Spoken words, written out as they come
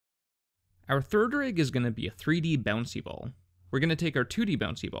Our third rig is going to be a 3D bouncy ball. We're going to take our 2D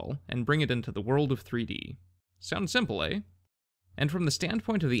bouncy ball and bring it into the world of 3D. Sounds simple, eh? And from the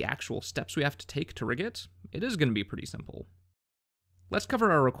standpoint of the actual steps we have to take to rig it, it is going to be pretty simple. Let's cover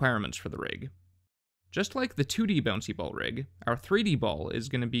our requirements for the rig. Just like the 2D bouncy ball rig, our 3D ball is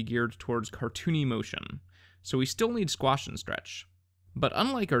going to be geared towards cartoony motion, so we still need squash and stretch. But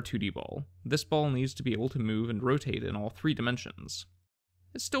unlike our 2D ball, this ball needs to be able to move and rotate in all 3 dimensions.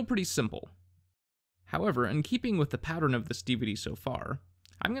 It's still pretty simple. However, in keeping with the pattern of this DVD so far,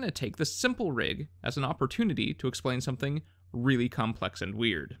 I'm going to take this simple rig as an opportunity to explain something really complex and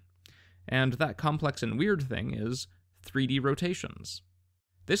weird. And that complex and weird thing is 3D rotations.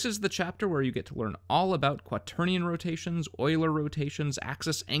 This is the chapter where you get to learn all about quaternion rotations, Euler rotations,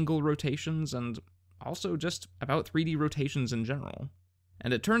 axis angle rotations, and also just about 3D rotations in general.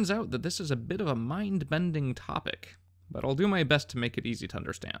 And it turns out that this is a bit of a mind-bending topic, but I'll do my best to make it easy to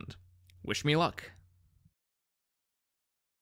understand. Wish me luck!